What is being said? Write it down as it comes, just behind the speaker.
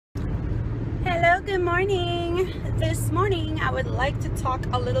Good morning. This morning I would like to talk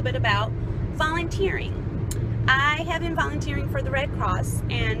a little bit about volunteering. I have been volunteering for the Red Cross,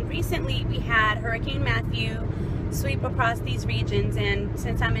 and recently we had Hurricane Matthew sweep across these regions, and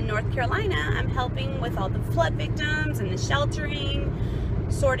since I'm in North Carolina, I'm helping with all the flood victims and the sheltering,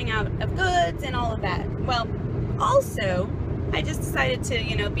 sorting out of goods and all of that. Well, also I just decided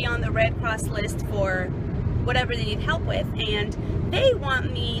to be on the Red Cross list for whatever they need help with, and they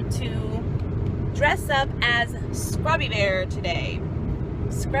want me to dress up as Scrubby Bear today.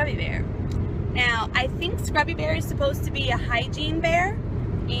 Scrubby Bear. Now, I think Scrubby Bear is supposed to be a hygiene bear,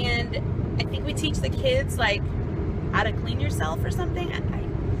 and I think we teach the kids like how to clean yourself or something.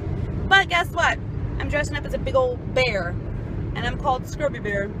 But guess what? I'm dressing up as a big old bear, and I'm called Scrubby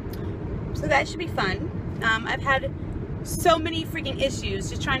Bear, so that should be fun. I've had so many freaking issues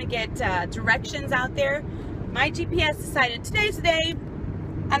just trying to get directions out there. My GPS decided today's the day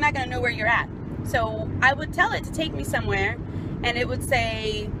I'm not gonna know where you're at. So I would tell it to take me somewhere, and it would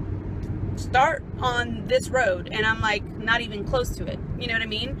say start on this road, and I'm like not even close to it, you know what I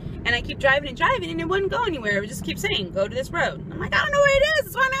mean? And I keep driving and driving, and it wouldn't go anywhere. It would just keep saying go to this road. I'm like, I don't know where it is.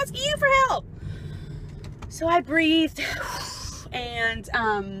 That's why I'm asking you for help. So I breathed, and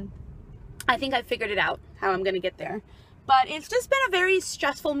I think I figured it out how I'm gonna get there. But it's just been a very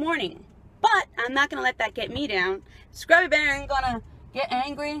stressful morning. But I'm not gonna let that get me down. Scrubby Bear ain't gonna get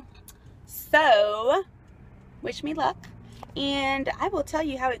angry. So, wish me luck, and I will tell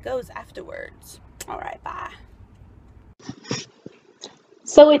you how it goes afterwards. All right, bye.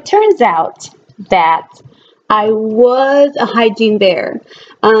 So it turns out that I was a hygiene bear.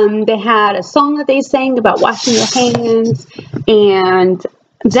 They had a song that they sang about washing your hands, and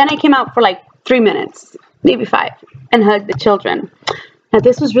then I came out for like 3 minutes, maybe 5, and hugged the children. Now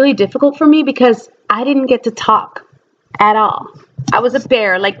this was really difficult for me because I didn't get to talk at all. I was a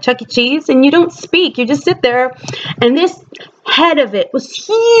bear, like Chuck E. Cheese, and you don't speak, you just sit there, and this head of it was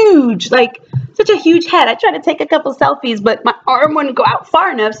huge, like such a huge head. I tried to take a couple selfies, but my arm wouldn't go out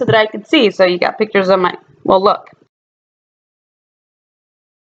far enough so that I could see, so you got pictures of my, well, look.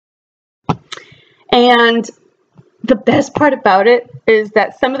 And the best part about it is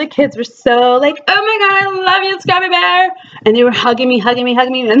that some of the kids were so like, oh my God, I love you, Scrubby Bear. And they were hugging me.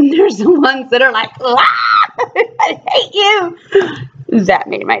 And there's the ones that are like, ah, I hate you. That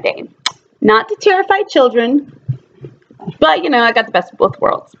made my day. Not to terrify children, but I got the best of both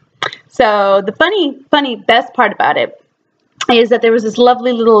worlds. So the funny best part about it is that there was this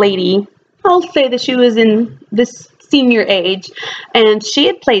lovely little lady. I'll say that she was in this senior age, and she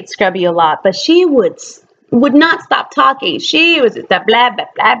had played Scrubby a lot, but she would not stop talking. She was the blah, blah,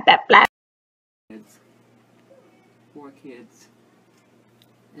 blah, blah, blah. Poor kids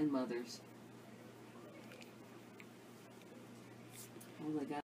and mothers. Oh my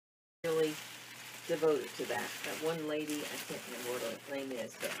God. Really devoted to that. That one lady, I can't remember what her name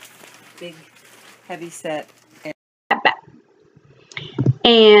is, but big, heavy set.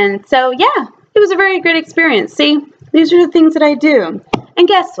 And so, yeah, it was a very great experience. See, these are the things that I do. And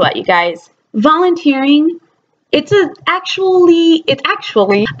guess what, you guys? Volunteering, it's actually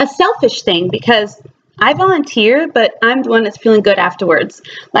a selfish thing, because I volunteer, but I'm the one that's feeling good afterwards.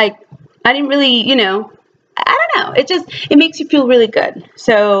 Like, I didn't really, I don't know. It makes you feel really good.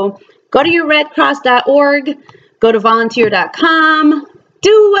 So go to your redcross.org, go to volunteer.com,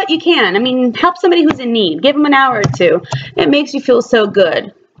 do what you can. I mean, help somebody who's in need. Give them an hour or two. It makes you feel so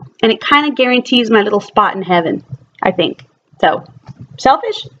good. And it kind of guarantees my little spot in heaven, I think. So,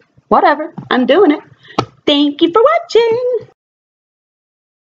 selfish? Whatever. I'm doing it. Thank you for watching.